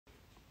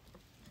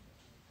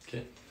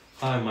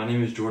Hi, my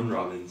name is Jordan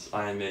Robbins.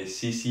 I am a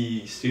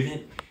CC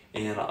student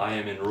and I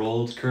am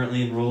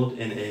currently enrolled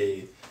in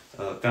a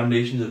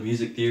Foundations of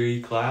Music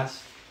Theory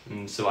class.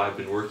 And so I've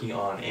been working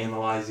on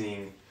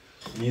analyzing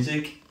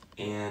music,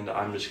 and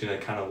I'm just going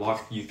to kind of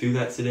walk you through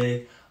that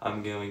today.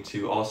 I'm going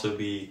to also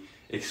be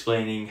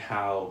explaining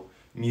how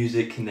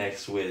music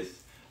connects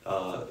with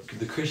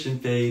the Christian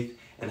faith,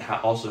 and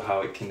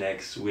how it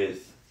connects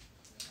with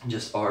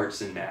just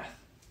arts and math.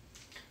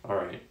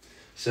 Alright,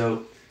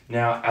 so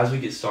now as we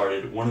get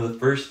started, one of the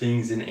first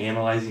things in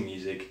analyzing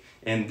music,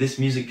 and this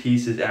music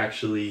piece is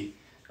actually,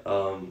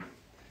 called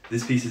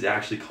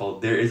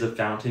 "There is a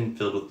Fountain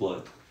Filled with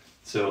Blood."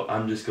 So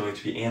I'm just going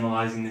to be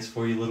analyzing this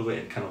for you a little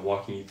bit and kind of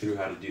walking you through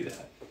how to do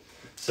that.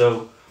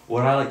 So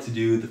what I like to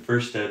do, the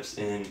first steps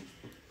in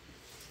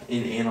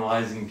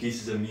analyzing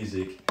pieces of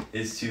music,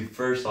 is to,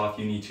 first off,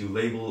 you need to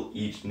label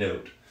each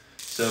note.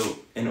 So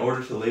in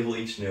order to label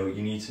each note,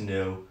 you need to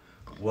know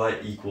what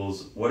it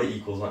equals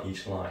on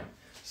each line.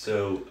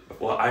 So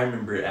what I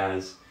remember it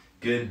as,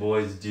 good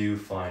boys do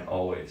fine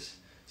always.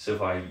 So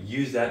if I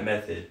use that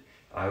method,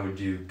 I would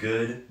do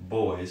good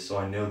boys, so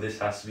I know this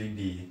has to be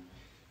B,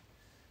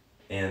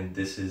 and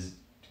this is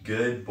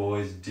good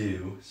boys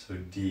do, so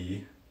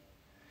D,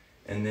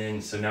 and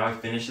then, so now I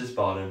finish this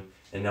bottom,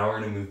 and now we're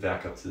going to move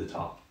back up to the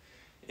top.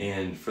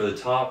 And for the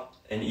top,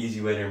 an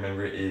easy way to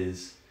remember it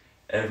is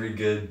every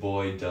good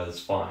boy does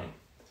fine.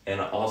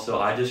 And also,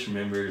 I just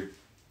remember,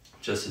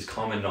 just as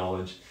common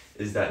knowledge,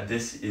 is that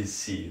this is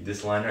C.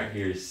 This line right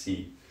here is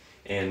C.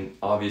 And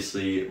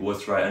obviously,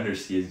 what's right under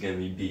C is going to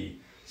be B.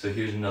 So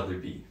here's another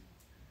B.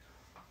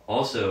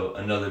 Also,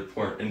 another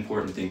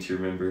important thing to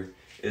remember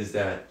is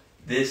that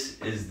this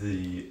is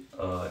this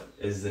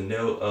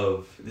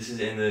is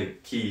in the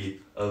key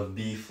of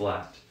B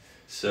flat.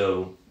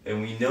 So,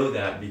 and we know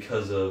that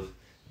because of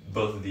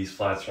both of these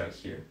flats right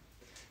here.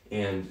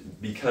 And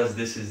because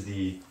this is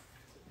a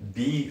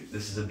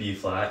B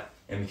flat,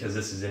 and because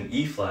this is an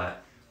E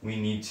flat, we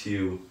need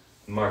to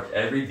mark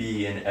every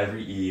B and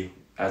every E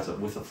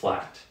with a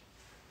flat.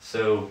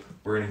 So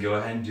we're going to go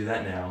ahead and do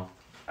that now.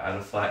 Add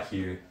a flat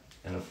here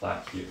and a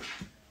flat here.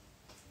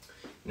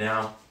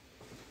 Now,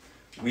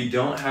 we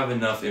don't have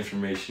enough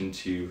information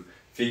to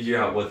figure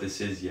out what this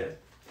is yet,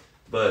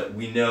 but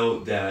we know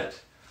that,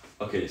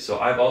 okay, so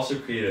I've also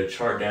created a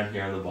chart down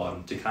here on the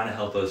bottom to kind of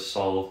help us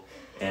solve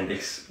and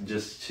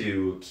just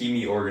to keep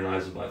me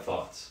organized with my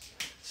thoughts.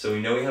 So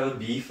we know we have a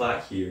B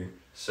flat here,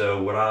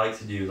 so what I like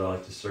to do is I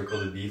like to circle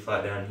the B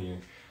flat down here,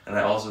 and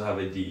I also have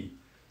a D,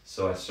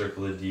 so I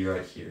circle the D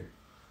right here.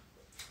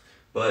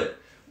 But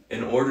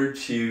in order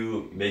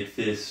to make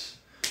this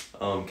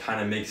kind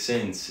of make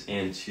sense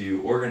and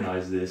to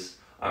organize this,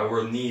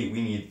 we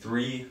need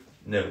 3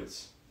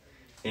 notes,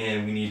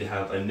 and we need to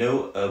have a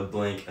note, a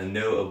blank, a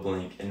note, a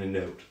blank, and a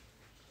note.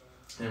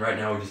 And right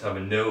now we just have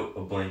a note,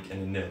 a blank,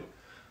 and a note.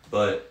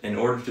 But in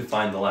order to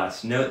find the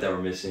last note that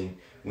we're missing,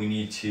 we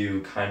need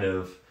to kind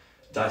of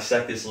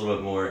dissect this a little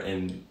bit more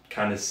and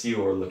kind of see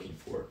what we're looking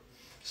for.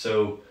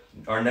 So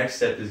our next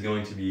step is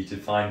going to be to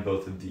find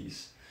both of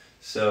these.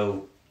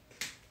 So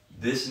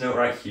this note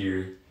right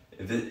here,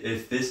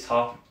 if this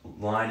top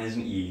line is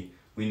an E,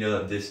 we know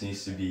that this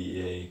needs to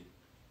be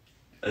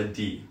a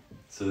D.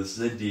 So this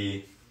is a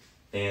D,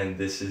 and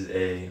this is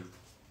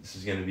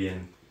going to be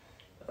in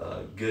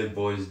good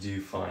boys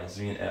do fine. This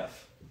is going to be an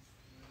F.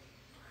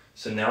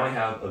 So now I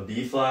have a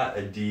B flat,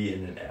 a D,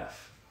 and an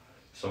F.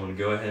 So I'm going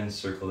to go ahead and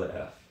circle the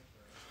F.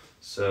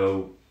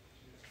 So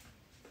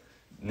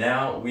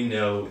now we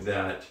know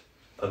that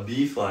a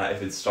B flat,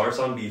 if it starts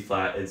on B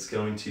flat, it's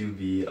going to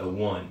be a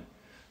 1.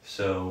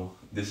 So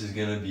this is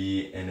going to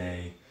be in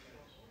a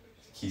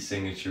key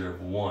signature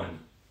of 1.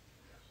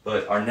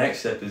 But our next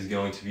step is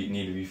going to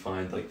need to be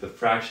find like the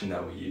fraction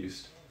that we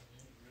used.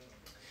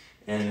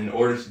 And in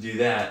order to do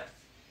that,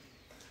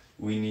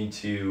 we need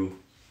to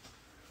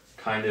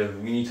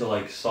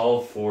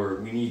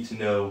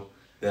know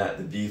that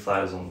the B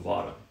flat is on the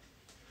bottom.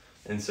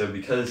 And so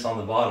because it's on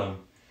the bottom,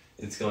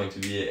 it's going to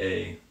be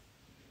a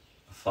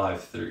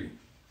 5-3.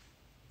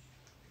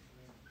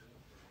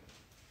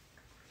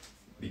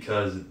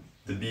 Because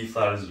the B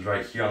flat is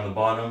right here on the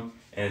bottom,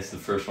 and it's the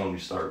first one we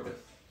start with.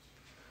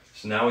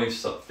 So now we've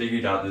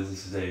figured out that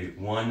this is a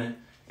 1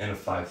 and a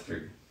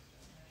 5-3.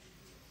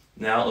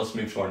 Now let's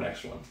move to our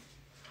next one.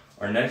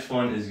 Our next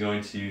one is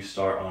going to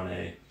start on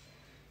a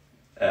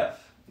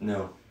F.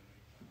 No,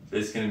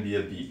 it's going to be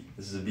a B.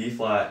 This is a B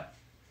flat,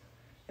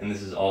 and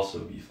this is also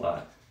a B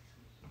flat.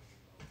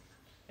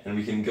 And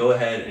we can go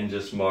ahead and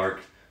just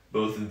mark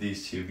both of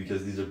these two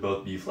because these are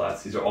both B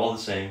flats. These are all the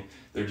same,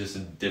 they're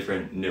just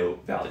different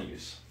note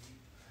values.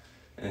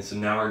 And so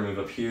now we're going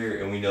to move up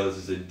here, and we know this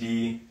is a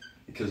D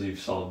because we've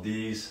solved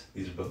these.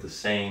 These are both the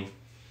same.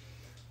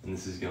 And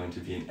this is going to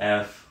be an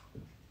F.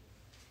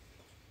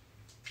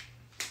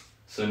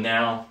 So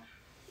now,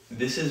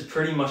 this is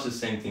pretty much the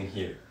same thing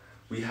here.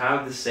 We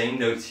have the same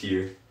notes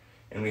here,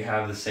 and we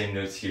have the same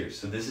notes here.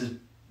 So this is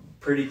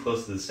pretty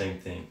close to the same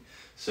thing.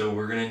 So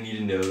we're going to need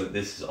to know that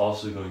this is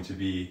also going to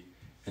be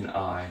an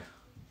I,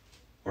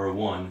 or a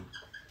 1,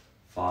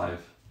 5,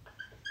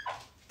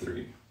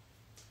 3.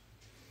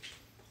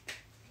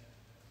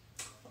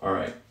 All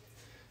right,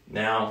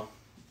 now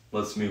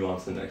let's move on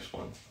to the next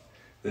one.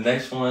 The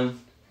next one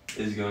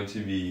is going to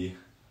be,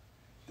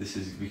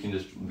 we can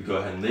just go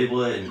ahead and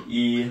label it an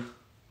E,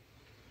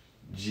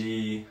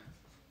 G,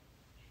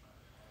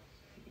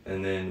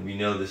 and then we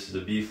know this is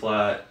a B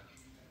flat.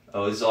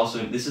 Oh, this is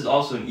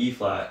also an E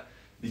flat,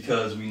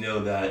 because we know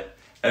that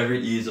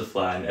every E is a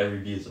flat and every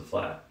B is a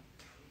flat.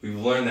 We've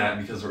learned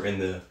that because we're in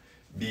the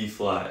B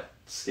flat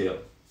scale.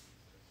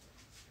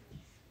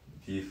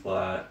 B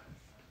flat.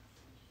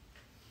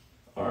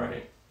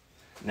 Alright,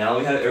 now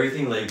we have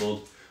everything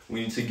labeled.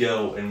 We need to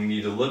go and we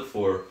need to look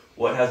for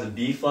what has a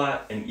B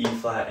flat, an E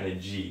flat, and a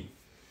G.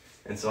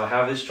 And so I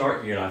have this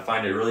chart here, and I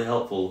find it really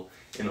helpful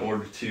in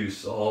order to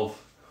solve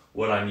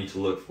what I need to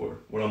look for,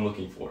 what I'm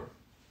looking for.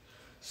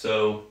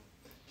 So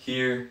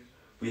here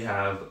we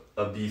have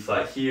a B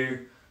flat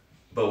here,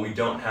 but we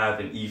don't have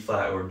an E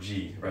flat or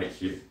G right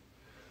here.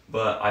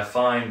 But I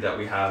find that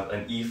we have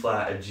an E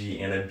flat, a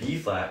G, and a B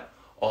flat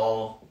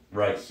all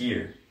right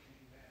here.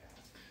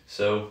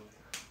 So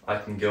I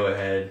can go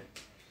ahead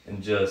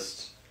and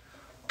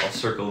I'll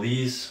circle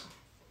these.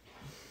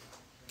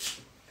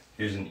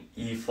 Here's an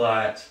E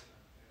flat,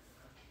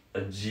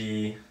 a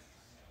G,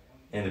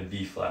 and a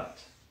B flat.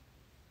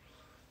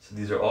 So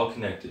these are all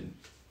connected.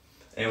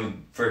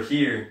 And for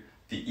here,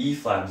 the E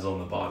flat is on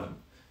the bottom.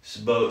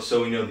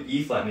 So we know the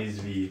E flat needs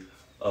to be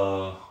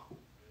a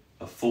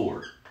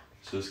 4.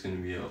 So it's going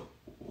to be a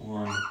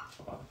 1,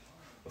 5,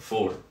 a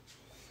 4.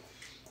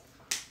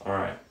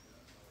 Alright.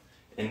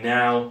 And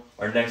now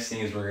our next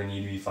thing is we're going to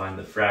need to find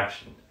the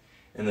fraction.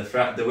 And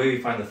the way we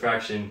find the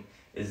fraction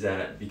is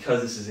that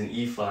because this is an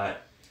E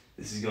flat,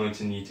 this is going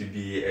to need to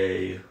be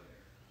a,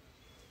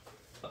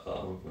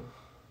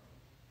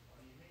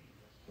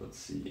 let's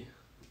see,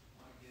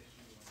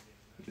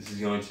 this is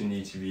going to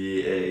need to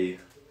be a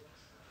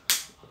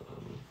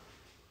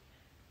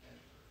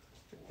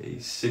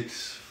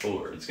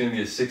 6/4. It's going to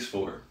be a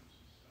 6/4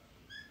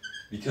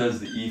 because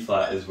the E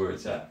flat is where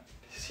it's at.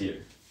 It's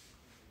here.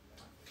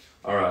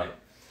 Alright,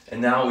 and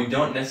now we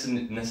don't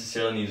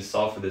necessarily need to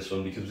solve for this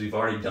one because we've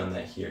already done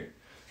that here.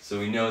 So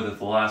we know that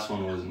the last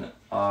one was an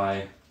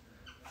I,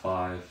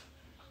 5,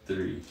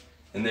 3,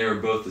 and they were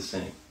both the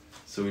same.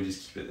 So we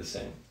just keep it the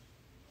same.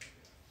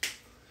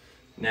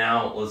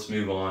 Now let's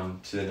move on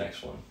to the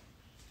next one.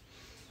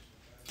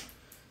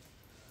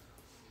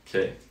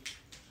 Okay.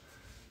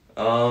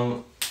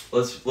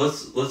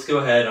 Let's go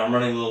ahead. I'm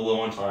running a little low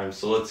on time,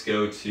 so let's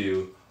go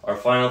to our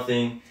final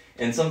thing.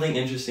 And something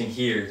interesting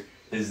here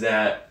is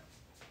that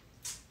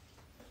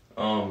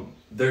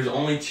there's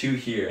only 2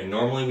 here, and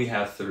normally we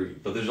have 3,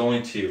 but there's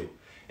only 2.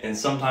 And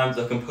sometimes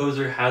a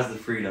composer has the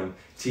freedom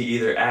to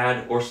either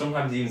add or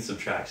sometimes even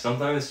subtract.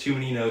 Sometimes it's too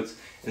many notes,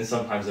 and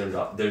sometimes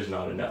there's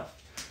not enough.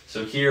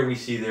 So here we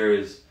see there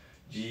is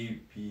G,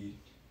 B,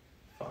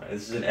 fine.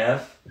 This is an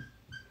F,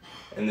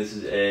 and this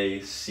is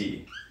a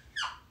C.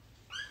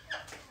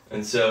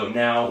 And so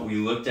now we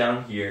look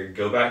down here,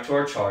 go back to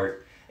our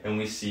chart, and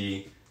we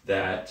see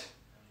that,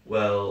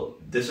 well,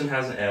 this one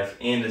has an F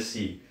and a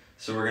C.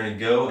 So we're going to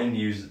go and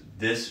use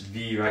this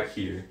V right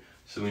here.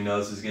 So we know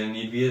this is going to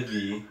need to be a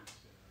V,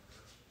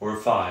 or a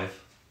 5.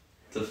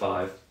 It's a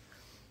 5.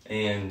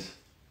 And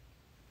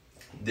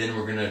then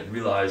we're going to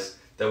realize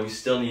that we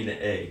still need an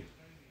A.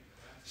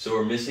 So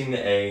we're missing the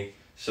A,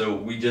 so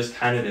we just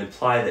kind of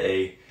imply the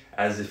A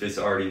as if it's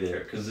already there,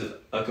 because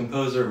a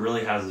composer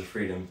really has the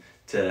freedom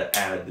to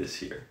add this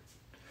here.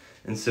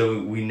 And so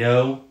we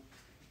know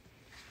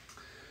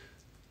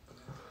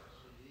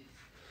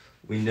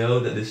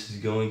that this is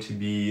going to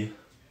be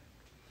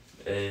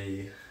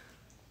a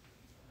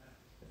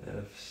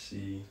F,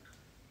 C,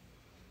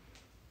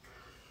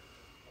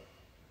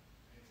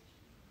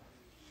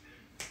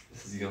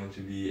 this is going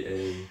to be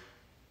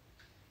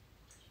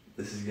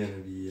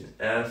an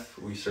F.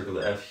 We circle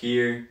the F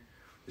here,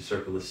 we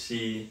circle the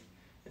C,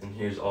 and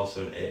here's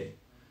also an A.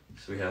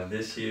 So we have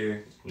this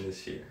here and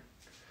this here.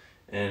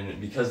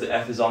 And because the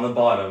F is on the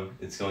bottom,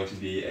 it's going to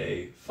be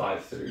a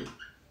 5/3.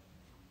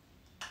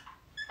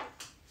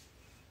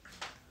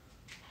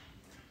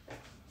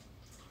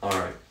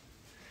 Alright,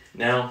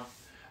 now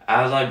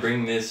as I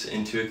bring this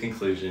into a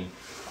conclusion,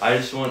 I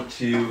just want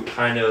to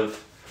kind of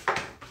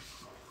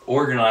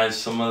organize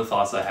some of the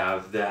thoughts I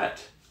have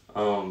that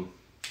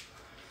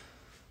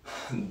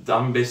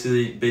I'm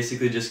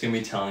basically just going to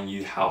be telling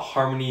you how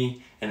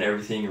harmony and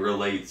everything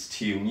relates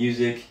to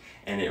music,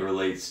 and it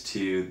relates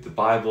to the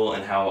Bible,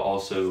 and how it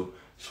also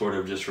sort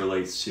of just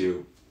relates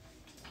to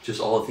just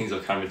all the things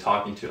I've kind of been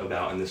talking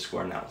about in this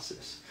score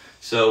analysis.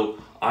 So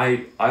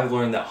I've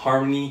learned that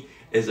harmony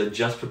is a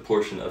just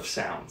proportion of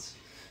sounds.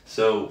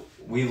 So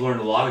we've learned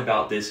a lot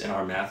about this in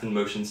our math and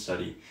motion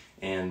study,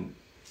 and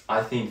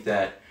I think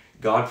that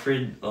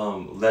Gottfried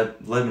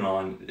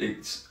Lebanon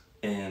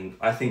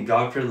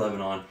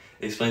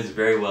explains it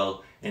very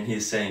well. And he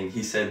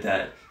said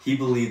that he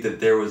believed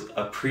that there was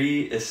a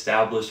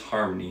pre-established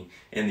harmony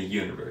in the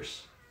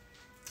universe.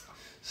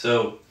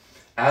 So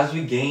as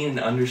we gain an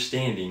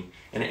understanding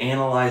and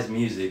analyze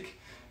music,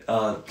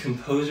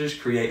 Composers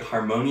create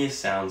harmonious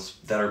sounds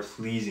that are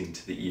pleasing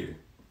to the ear.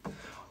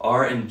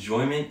 Our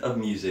enjoyment of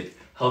music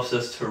helps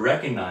us to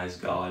recognize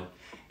God,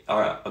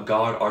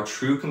 our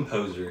true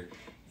composer,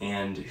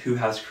 and who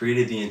has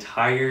created the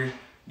entire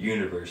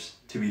universe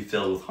to be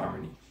filled with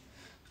harmony.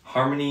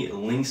 Harmony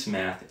links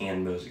math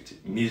and music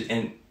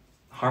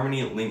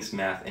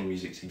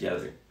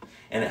together,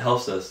 and it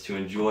helps us to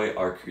enjoy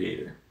our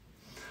Creator.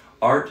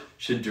 Art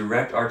should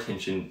direct our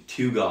attention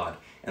to God,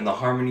 and the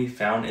harmony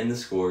found in the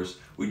scores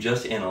we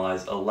just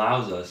analyzed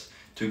allows us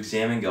to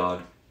examine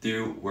God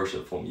through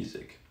worshipful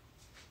music.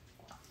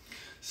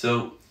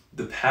 So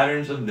the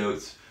patterns of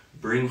notes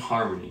bring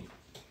harmony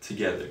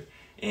together,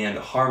 and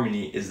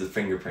harmony is the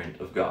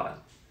fingerprint of God.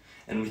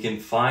 And we can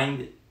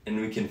find it,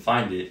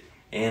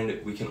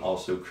 and we can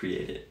also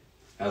create it,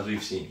 as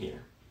we've seen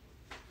here.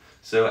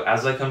 So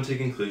as I come to a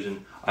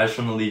conclusion, I just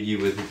want to leave you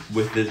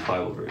with this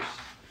Bible verse.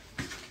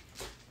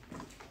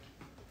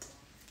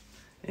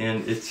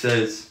 And it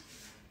says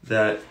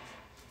that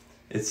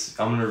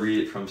I'm going to read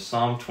it from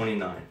Psalm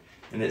 29,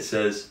 and it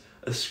says,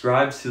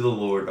 "Ascribe to the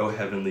Lord, O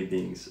heavenly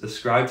beings.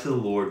 Ascribe to the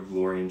Lord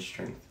glory and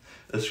strength.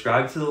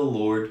 Ascribe to the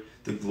Lord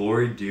the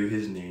glory due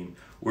his name.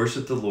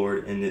 Worship the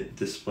Lord in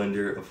the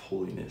splendor of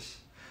holiness.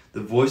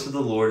 The voice of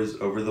the Lord is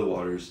over the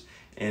waters,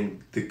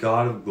 and the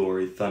God of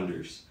glory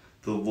thunders,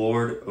 the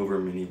Lord over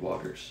many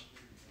waters."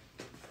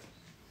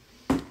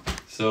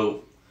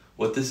 So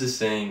what this is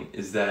saying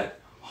is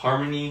that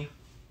harmony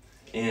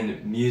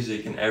and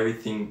music and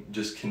everything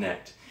just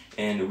connect,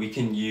 and we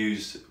can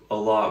use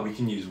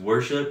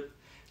worship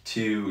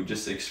to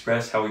just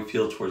express how we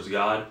feel towards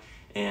God,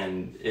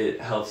 and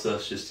it helps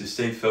us just to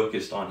stay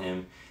focused on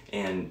him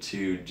and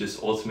to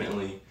just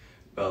ultimately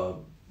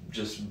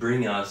just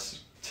bring us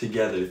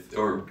together,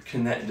 or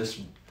connect, it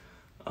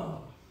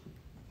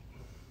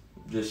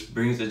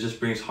just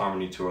brings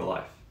harmony to our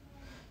life.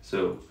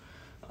 So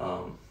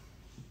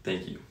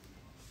thank you.